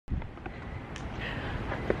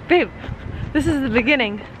Babe, this is the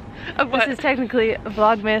beginning. Of what? This is technically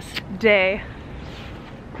vlogmas day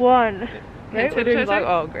 1. Right? We're doing vlog.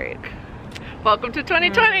 Oh, great. Welcome to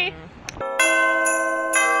 2020.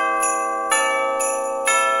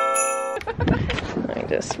 I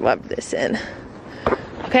just rub this in.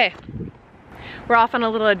 Okay, we're off on a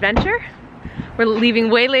little adventure. We're leaving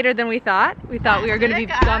way later than we thought. We thought we were going to be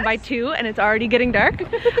gone by 2 and it's already getting dark.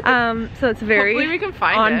 So it's very Hopefully we can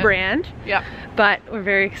find on it. brand. Yeah. But we're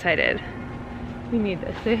very excited. We need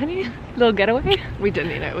this. Say, honey, little getaway. We did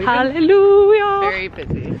need it. We've Hallelujah. been very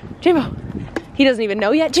busy. Jimbo, he doesn't even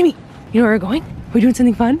know yet. Jimmy, you know where we're going? We're doing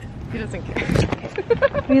something fun? He doesn't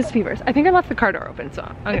care. We have beavers. I think I left the car door open, so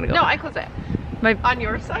I'm gonna go. No, I closed it. On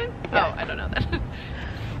your side? Yeah. Oh, I don't know that.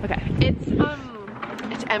 Okay.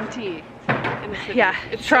 It's empty in the city. Yeah,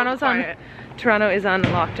 It's Toronto's so quiet. Toronto is on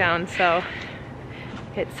lockdown, so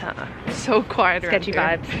it's So quiet around sketchy here.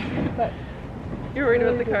 vibes. But you're worried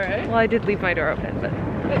about the car, right? Well, I did leave my door open, but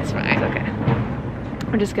It's fine. it's okay.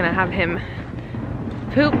 We're just gonna have him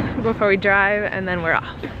poop before we drive, and then we're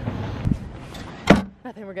off.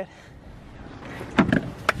 Nothing, we're good.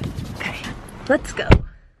 Okay, let's go.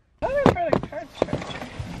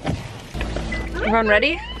 Everyone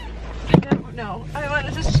ready? No, I want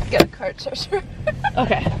to just get a card charger.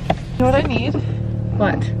 Okay. You know what I need?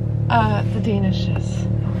 What? The Danishes.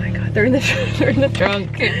 Oh my god, they're in the trunk.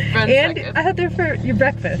 Okay, run And second. I had them for your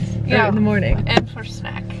breakfast. Yeah. Or in the morning. And for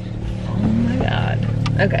snack. Oh my god.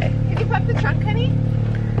 Okay. Can you pop the trunk, honey?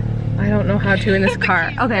 I don't know how to in this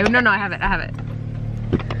car. Okay, no, I have it.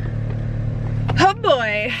 Oh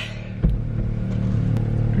boy.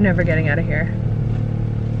 I'm never getting out of here.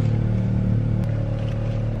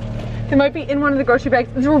 They might be in one of the grocery bags.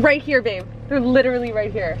 They're right here, babe. They're literally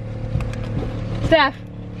right here. Steph.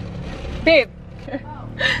 Babe. Oh.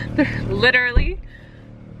 They're literally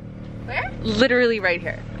Where? right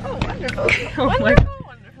here. Oh, wonderful. Oh my Wonderful, God.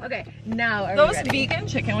 wonderful. Okay, now are Those we ready? vegan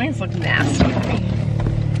chicken wings look nasty.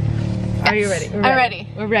 Are you ready? I'm ready.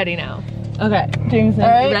 We're ready now. Okay, Jameson, All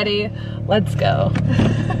right. you ready? Let's go.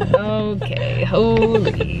 Okay,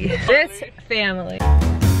 holy. This family.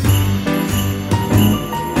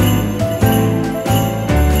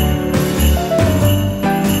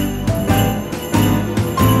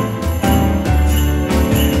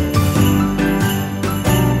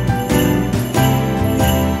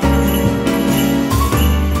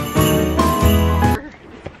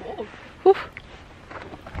 Whew.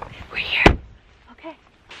 We're here. Okay.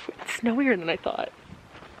 It's snowier than I thought.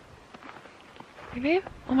 Hey, babe?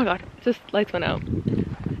 Oh my god, just lights went out.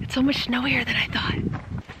 It's so much snowier than I thought.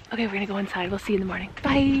 Okay, we're gonna go inside. We'll see you in the morning.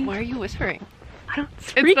 Bye. Why are you whispering? I don't It's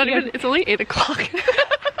speak not yet. even, it's only 8 o'clock.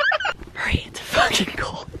 Hurry, it's fucking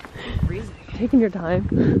cold. Freezing. Taking your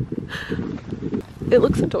time. It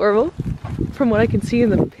looks adorable from what I can see in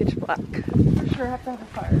the pitch black. For sure have to have a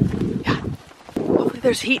fire. Yeah. Hopefully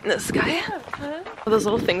there's heat in the sky. Those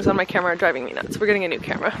little things on my camera are driving me nuts. We're getting a new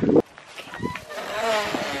camera.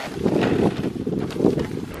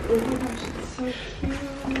 Oh my gosh, it's so cute.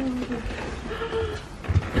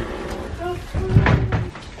 So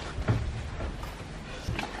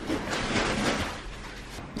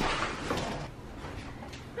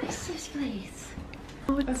What's this place?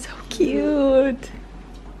 Oh, it's so cute.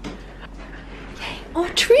 Oh, a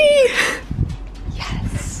tree!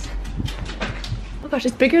 Yes. Oh gosh,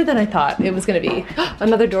 it's bigger than I thought it was gonna be.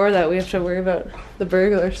 Another door that we have to worry about the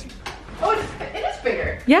burglars. Oh, it is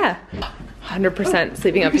bigger. Yeah. 100%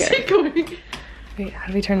 sleeping up here. Keep going. Wait, how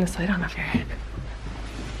do we turn this light on up here?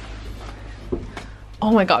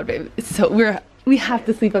 Oh my god, babe. It's so we have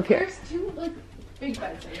to sleep up here. There's 2 like big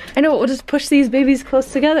beds in here. I know, we'll just push these babies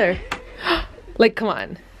close together. Like, come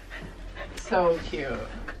on. So cute.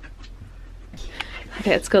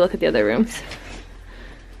 Okay, let's go look at the other rooms.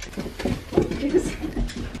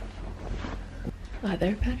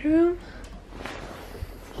 Other bedroom.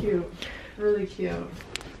 It's cute. Really cute.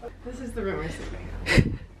 This is the room we're sleeping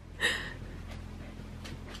in.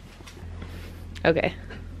 Okay.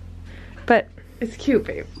 But It's cute,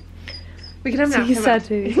 babe. We can have so nap. he's Come sad out.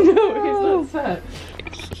 too. No, he's not sad.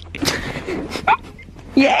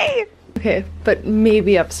 Yay! Okay, but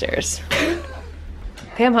maybe upstairs.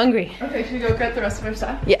 Okay, I'm hungry. Okay, should we go get the rest of our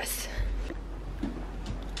stuff? Yes.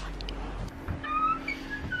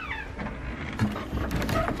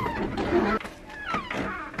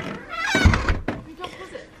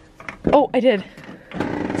 Oh, I did.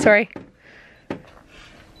 Sorry.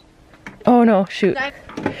 Oh no, shoot.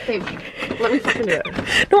 Babe, let me fucking do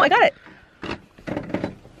it. No, I got it.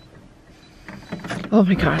 Oh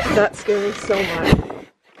my god, that scared me so much.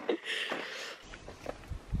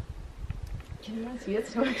 Can you guys see it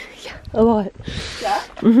snowing? Yeah, a lot. Yeah?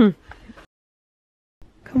 Mm-hmm.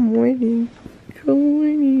 Good morning. Good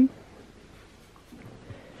morning.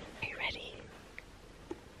 Are you ready?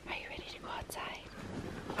 Are you ready to go outside?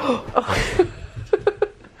 Oh.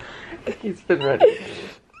 He's been ready.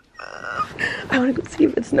 I want to go see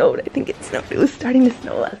if it snowed. I think it snowed. It was starting to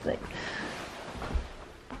snow last night.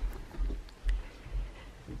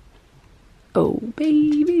 Oh,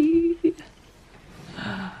 baby.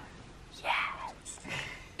 Yes.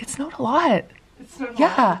 It snowed a lot. It snowed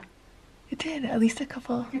Yeah. It did. At least a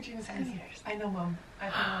couple. Look at James. I know, Mom. I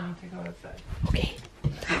think I need to go outside. Okay.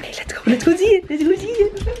 Okay, let's go. Let's go see it. Let's go see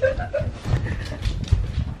it.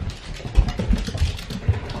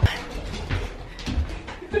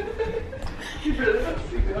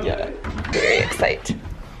 Yeah. Very excited.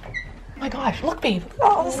 Oh my gosh, look, babe. Look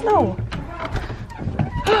at all the snow.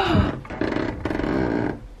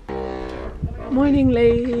 Morning,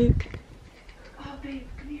 Lake. Oh, babe,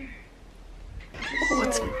 come here. Oh,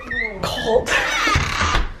 it's cold.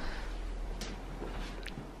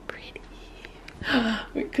 Pretty.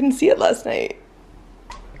 We couldn't see it last night.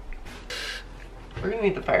 We're gonna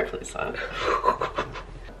need the fireplace on.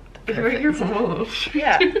 Bring your phone.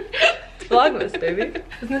 Yeah. Vlogmas, baby.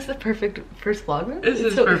 Isn't this the perfect first Vlogmas? This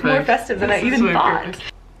is so perfect. More festive than This I is even way thought.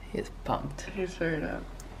 perfect. He's pumped. He's fired up.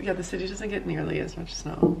 Yeah, the city doesn't get nearly as much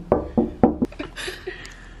snow.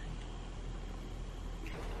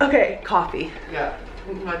 Okay, coffee. Yeah,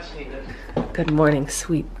 much needed. Good morning,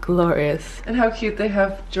 sweet, glorious. And how cute they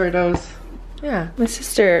have Jordos. Yeah, my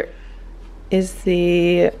sister is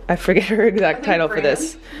the, I forget her exact title for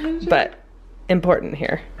this, but important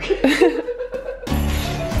here.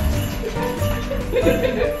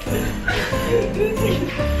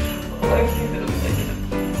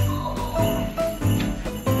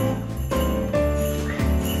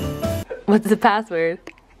 What's the password?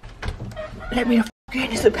 Let me know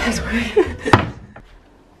if is the password.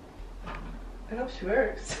 I hope she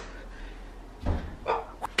works.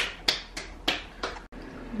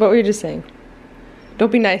 What were you just saying?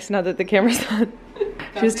 Don't be nice now that the camera's on.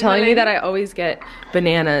 She was telling me that I always get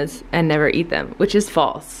bananas and never eat them, which is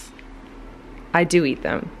false. I do eat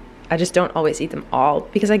them. I just don't always eat them all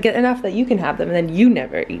because I get enough that you can have them and then you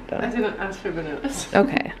never eat I them. didn't ask for bananas.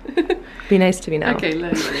 Okay. Be nice to me now. Okay,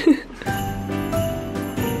 later.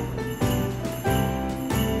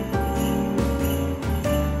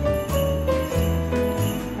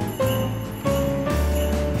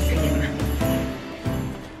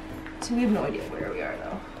 So we have no idea where we are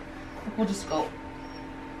though. We'll just go.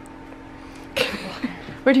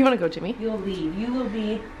 Where do you want to go, Jimmy? You'll leave. You will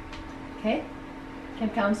be. Okay?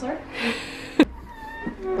 Camp counselor?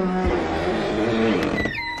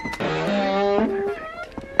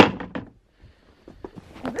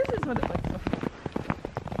 Well, this is what it looks like.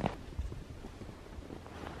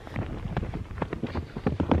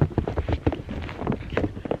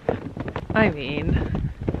 I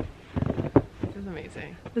mean, This is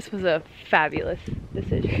amazing. this was a fabulous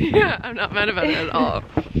decision. Yeah, I'm not mad about it at all.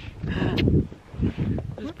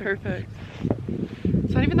 It's perfect.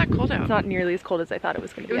 It's not even that cold out. It's not nearly as cold as I thought it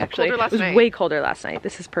was going to be, was actually. colder last it was night. way colder last night.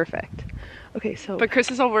 This is perfect. Okay, so... But Chris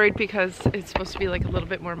is all worried because it's supposed to be like a little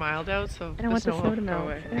bit more mild out, so I don't want the snow to will melt. go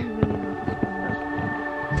away. I don't really want the snow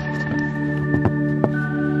to melt.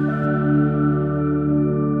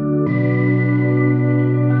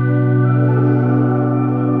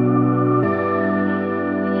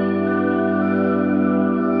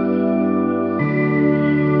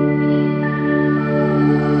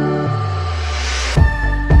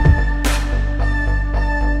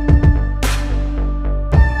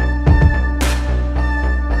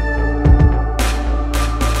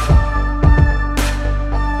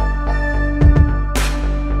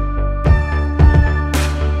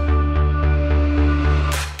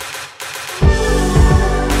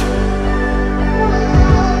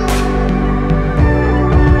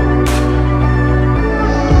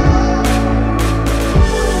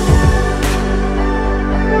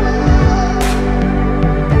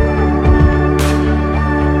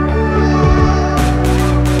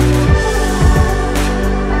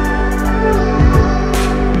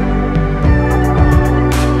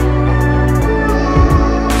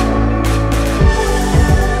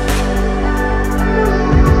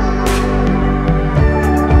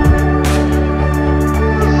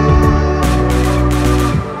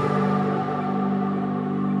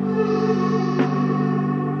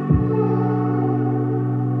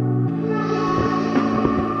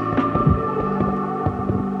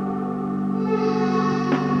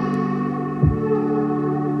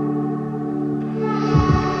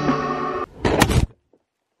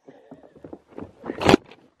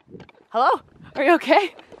 you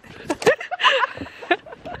okay?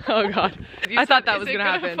 Oh god. I thought that was gonna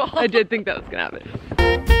happen. I did think that was gonna happen.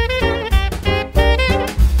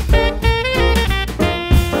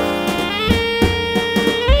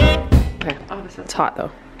 Okay. Oh, this is It's hot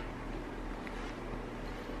though.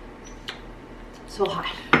 so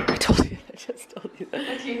hot. I told you. I just told you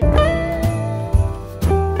that.